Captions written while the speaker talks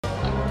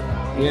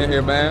We in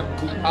here, man.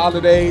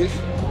 Holidays,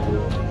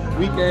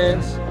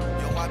 weekends,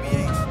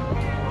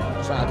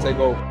 trying to take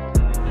over.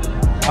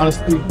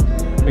 Honestly,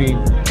 I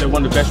mean, they're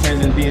one of the best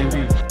fans in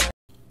DMV.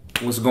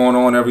 What's going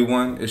on,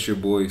 everyone? It's your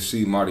boy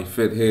C. Marty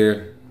Fit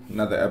here.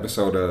 Another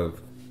episode of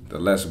the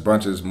Less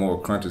Brunches,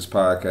 More Crunches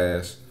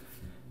podcast.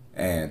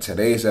 And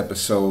today's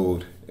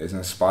episode is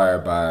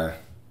inspired by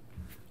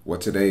what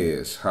today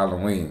is,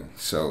 Halloween.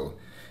 So,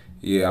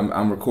 yeah,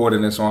 I'm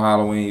recording this on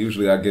Halloween.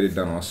 Usually I get it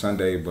done on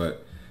Sunday,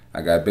 but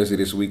I got busy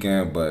this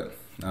weekend. But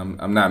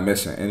I'm not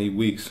missing any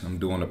weeks. I'm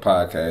doing the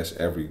podcast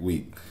every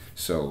week.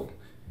 So,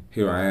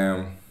 here I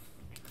am.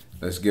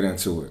 Let's get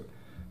into it.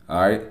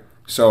 All right?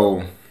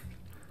 So,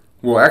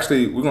 well,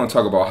 actually, we're going to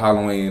talk about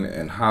Halloween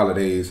and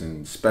holidays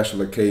and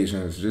special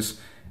occasions, just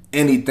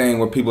anything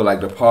where people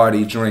like to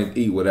party, drink,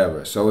 eat,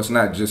 whatever. So it's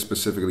not just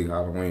specifically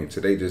Halloween.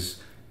 Today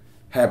just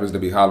happens to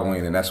be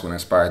Halloween, and that's what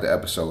inspired the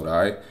episode, all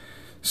right?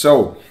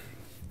 So,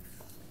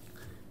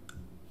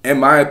 in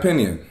my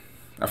opinion,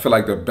 I feel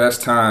like the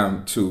best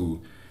time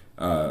to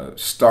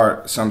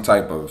start some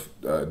type of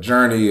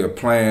journey, a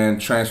plan,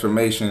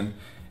 transformation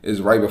is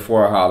right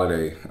before a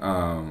holiday.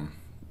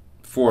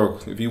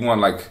 If you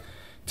want like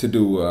to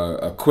do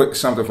a quick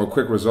something for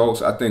quick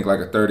results, I think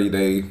like a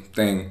 30-day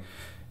thing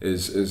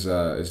is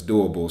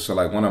doable. So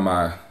like one of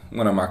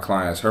my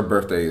clients, her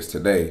birthday is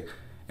today,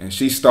 and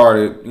she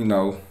started,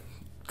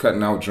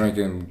 cutting out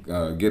drinking,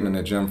 getting in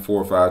the gym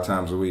 4 or 5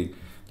 times a week,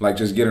 like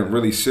just getting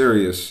really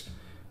serious,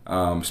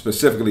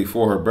 specifically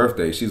for her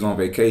birthday. She's on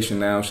vacation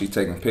now. She's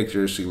taking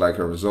pictures. She likes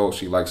her results.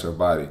 She likes her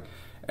body,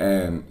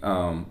 and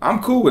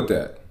I'm cool with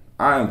that.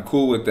 I am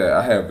cool with that.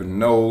 I have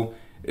no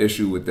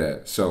issue with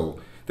that. So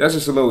that's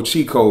just a little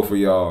cheat code for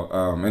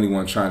y'all.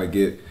 Anyone trying to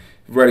get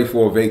ready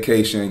for a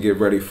vacation, get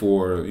ready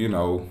for,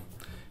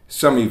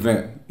 some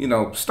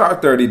event.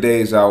 Start 30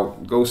 days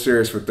out, go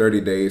serious for 30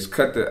 days,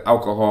 cut the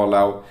alcohol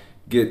out,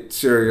 get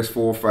serious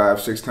 4,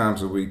 5, 6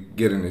 times a week,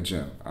 get in the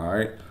gym. All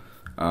right.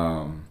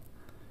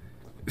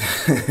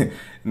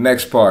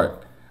 Next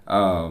part.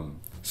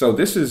 So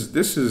this is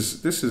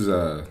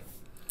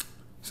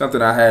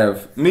something I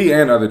have, me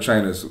and other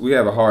trainers, we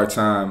have a hard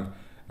time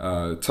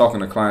talking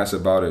to clients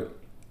about it.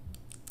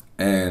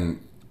 And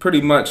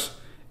pretty much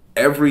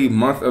every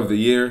month of the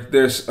year,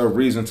 there's a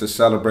reason to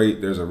celebrate.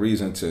 There's a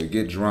reason to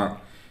get drunk.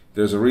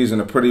 There's a reason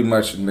to pretty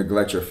much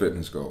neglect your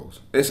fitness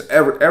goals. It's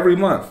every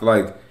month.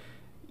 Like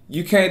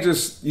you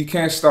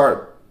can't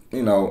start,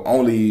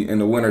 only in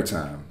the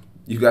wintertime.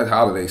 You got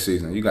holiday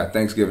season. You got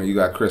Thanksgiving. You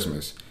got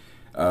Christmas.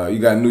 You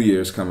got New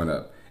Year's coming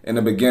up. In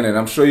the beginning,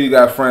 I'm sure you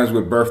got friends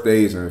with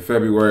birthdays in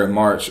February,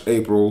 March,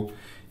 April.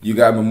 You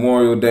got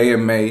Memorial Day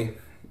in May.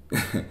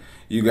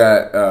 You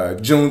got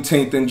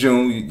Juneteenth in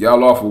June.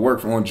 Y'all off of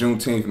work on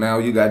Juneteenth now.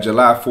 You got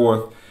July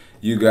 4th.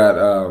 You got,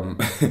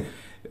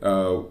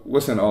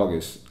 what's in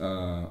August?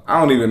 I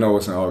don't even know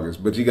what's in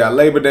August. But you got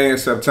Labor Day in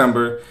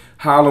September.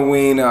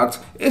 Halloween.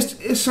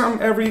 It's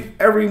something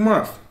every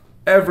month.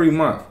 Every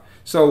month.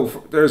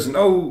 So there's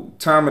no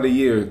time of the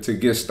year to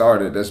get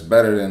started that's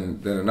better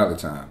than another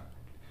time.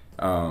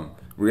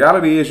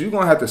 Reality is you're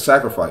going to have to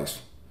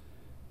sacrifice.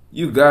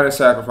 You gotta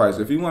sacrifice.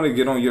 If you want to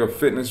get on your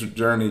fitness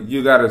journey,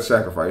 you gotta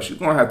sacrifice. You're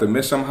gonna have to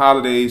miss some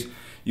holidays.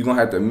 You're gonna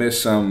have to miss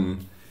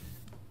some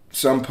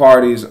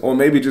parties, or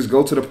maybe just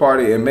go to the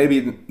party and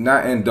maybe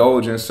not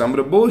indulge in some of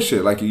the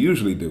bullshit like you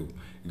usually do.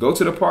 Go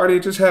to the party,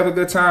 just have a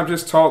good time,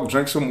 just talk,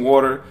 drink some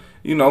water.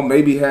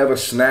 Maybe have a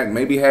snack,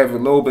 maybe have a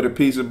little bit of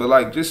pizza,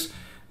 but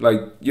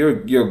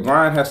your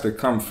grind has to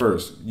come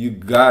first. You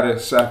gotta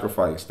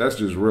sacrifice. That's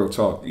just real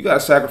talk. You gotta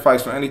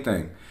sacrifice for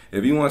anything.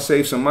 If you want to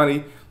save some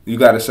money, you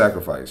got to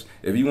sacrifice.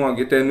 If you want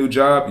to get that new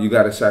job, you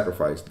got to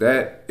sacrifice.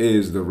 That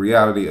is the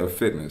reality of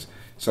fitness.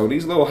 So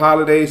these little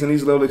holidays and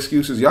these little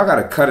excuses, y'all got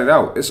to cut it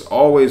out. It's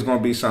always going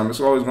to be something. It's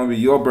always going to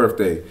be your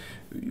birthday.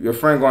 Your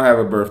friend going to have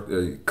a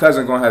birthday.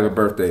 Cousin going to have a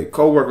birthday.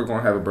 Coworker going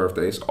to have a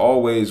birthday. It's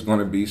always going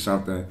to be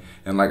something.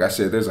 And like I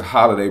said, there's a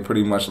holiday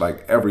pretty much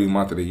like every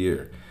month of the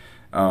year.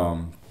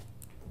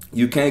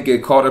 You can't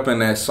get caught up in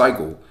that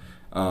cycle.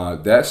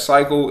 That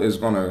cycle is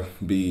going to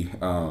be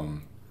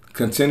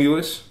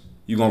continuous.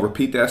 You're going to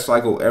repeat that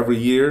cycle every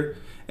year,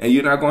 and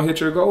you're not going to hit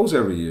your goals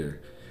every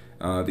year.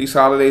 These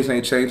holidays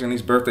ain't changing.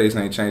 These birthdays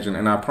ain't changing.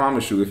 And I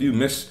promise you, if you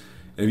miss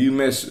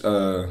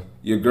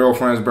your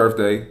girlfriend's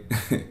birthday,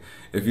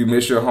 if you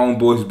miss your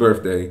homeboy's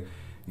birthday,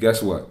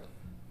 guess what?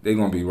 They're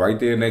going to be right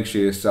there next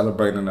year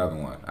celebrating another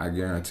one. I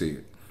guarantee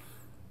it.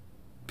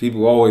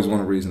 People always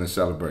want a reason to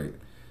celebrate.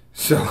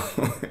 So,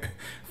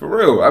 for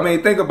real, I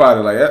mean, think about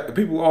it. Like,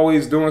 people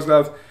always doing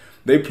stuff.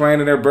 They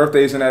planning their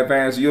birthdays in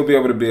advance. You'll be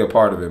able to be a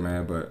part of it,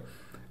 man. But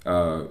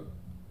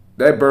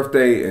that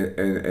birthday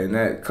and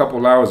that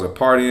couple hours of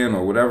partying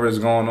or whatever is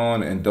going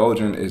on,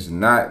 indulging, is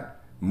not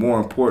more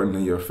important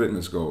than your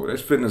fitness goal.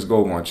 This fitness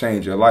goal going to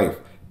change your life.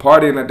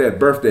 Partying at that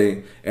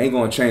birthday ain't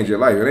going to change your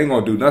life. It ain't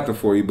going to do nothing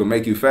for you but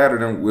make you fatter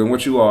than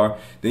what you are.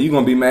 Then you're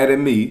going to be mad at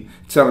me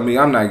telling me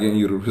I'm not getting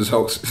you the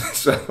results.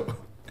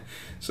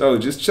 So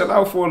just chill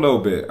out for a little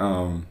bit.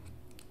 I'll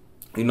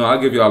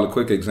give y'all a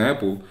quick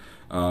example.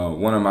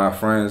 One of my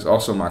friends,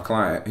 also my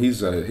client,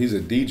 he's a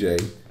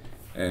DJ,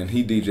 and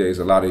he DJs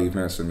a lot of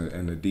events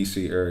in the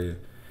DC area.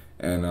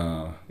 And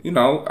you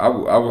know,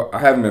 I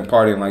haven't been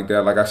partying like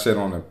that. Like I said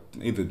on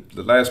either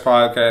the last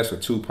podcast or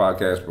 2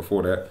 podcasts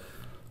before that.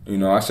 You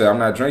know, I said I'm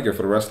not drinking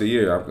for the rest of the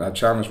year. I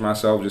challenged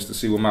myself just to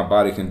see what my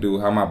body can do,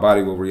 how my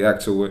body will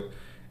react to it,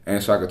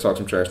 and so I could talk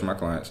some trash to my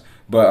clients.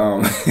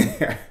 But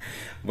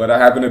but I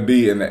happen to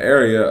be in the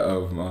area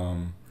of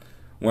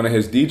one of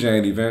his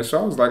DJing events, so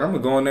I was like, I'm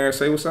gonna go in there and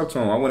say what's up to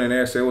him. I went in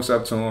there and said what's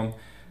up to him.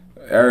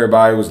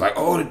 Everybody was like,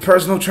 oh, the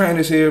personal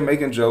trainer's here,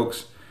 making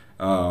jokes.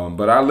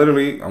 But I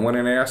went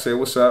in there, I said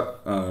what's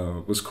up,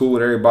 was cool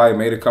with everybody,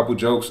 made a couple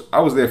jokes. I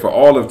was there for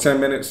all of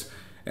 10 minutes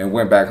and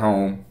went back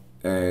home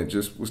and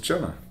just was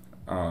chilling.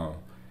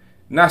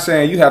 Not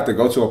saying you have to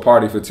go to a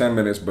party for 10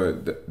 minutes,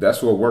 but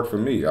that's what worked for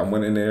me. I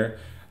went in there.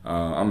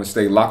 I'm gonna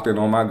stay locked in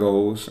on my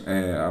goals,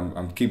 and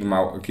I'm keeping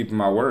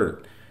my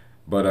word.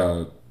 But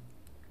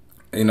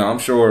you know, I'm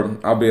sure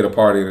I'll be at a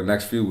party in the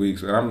next few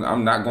weeks, and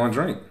I'm not going to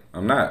drink.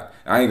 I'm not.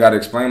 I ain't got to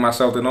explain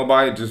myself to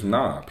nobody. Just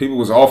nah. People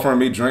was offering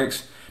me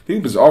drinks.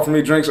 People was offering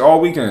me drinks all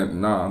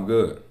weekend. Nah, I'm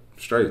good.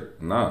 Straight.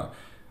 Nah.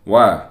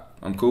 Why?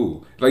 I'm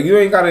cool. Like, you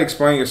ain't got to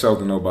explain yourself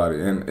to nobody.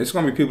 And it's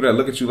going to be people that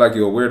look at you like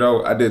you're a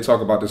weirdo. I did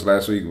talk about this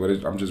last week, but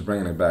I'm just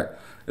bringing it back.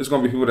 It's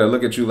going to be people that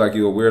look at you like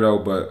you're a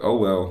weirdo, but oh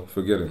well,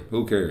 forget them.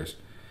 Who cares?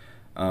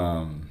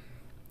 But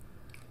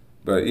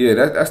yeah,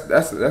 that's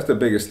the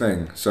biggest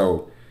thing.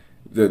 So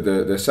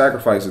the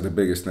sacrifice is the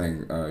biggest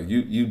thing.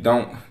 You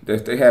don't,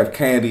 if they have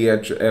candy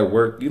at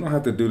work, you don't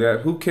have to do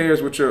that. Who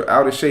cares what your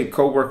out of shape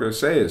coworker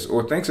says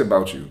or thinks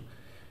about you?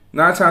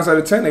 9 times out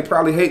of 10, they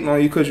probably hating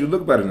on you because you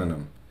look better than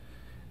them.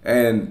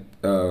 And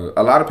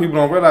a lot of people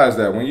don't realize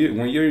that when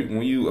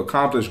you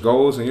accomplish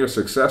goals and you're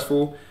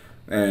successful,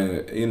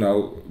 and you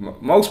know,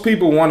 most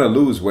people want to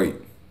lose weight.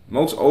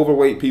 Most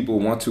overweight people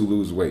want to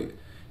lose weight.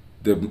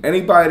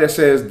 Anybody that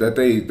says that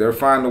they're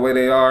fine the way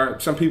they are,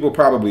 some people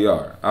probably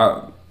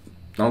are.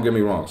 Don't get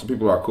me wrong. Some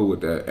people are cool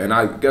with that.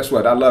 And guess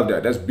what? I love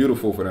that. That's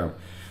beautiful for them.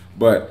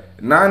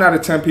 But 9 out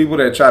of 10 people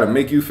that try to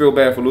make you feel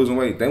bad for losing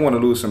weight, they want to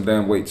lose some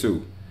damn weight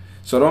too.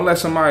 So don't let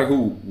somebody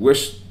who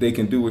wish they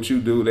can do what you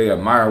do, they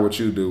admire what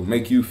you do,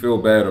 make you feel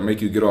bad or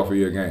make you get off of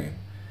your game.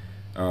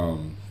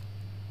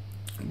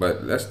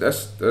 But that's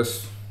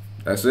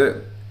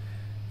it.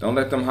 Don't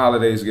let them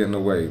holidays get in the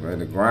way, man.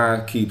 The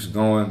grind keeps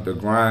going. The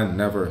grind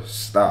never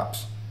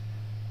stops.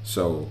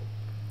 So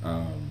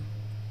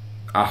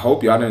I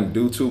hope y'all didn't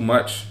do too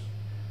much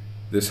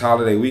this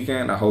holiday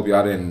weekend. I hope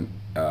y'all didn't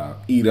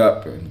eat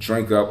up and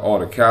drink up all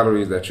the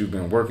calories that you've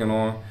been working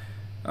on.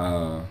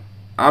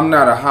 I'm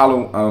not a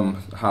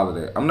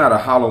I'm not a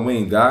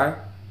Halloween guy,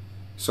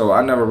 so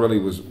I never really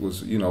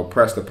was you know,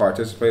 pressed to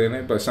participate in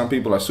it. But some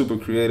people are super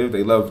creative.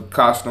 They love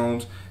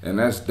costumes, and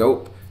that's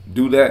dope.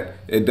 Do that.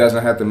 It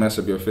doesn't have to mess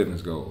up your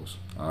fitness goals.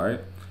 All right.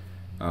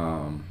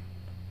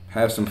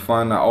 Have some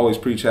fun. I always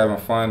preach having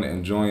fun,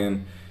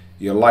 enjoying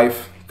your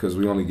life, because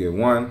we only get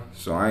one.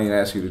 So I ain't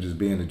ask you to just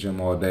be in the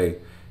gym all day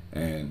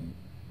and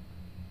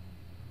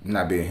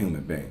not be a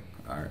human being.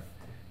 All right.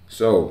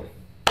 So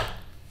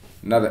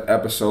another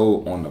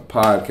episode on the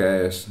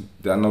podcast.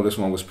 I know this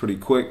one was pretty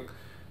quick,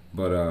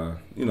 but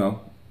you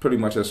know, pretty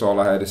much that's all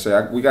I had to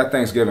say. We got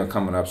Thanksgiving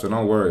coming up, so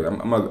don't worry.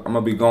 I'm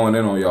gonna be going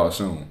in on y'all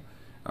soon.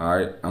 All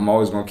right. I'm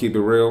always gonna keep it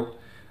real.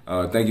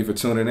 Thank you for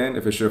tuning in.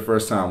 If it's your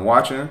first time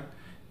watching,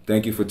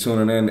 thank you for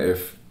tuning in.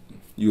 If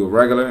you're a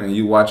regular and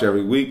you watch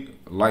every week,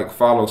 like,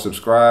 follow,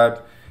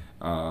 subscribe,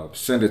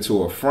 send it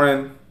to a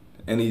friend.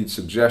 Any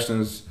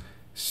suggestions,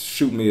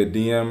 shoot me a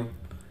DM.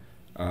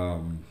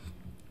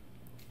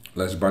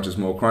 Less brunches,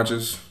 more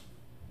crunches.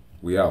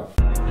 We out.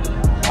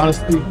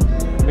 Honestly,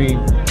 I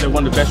mean, they're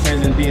one of the best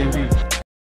trainers in DMV.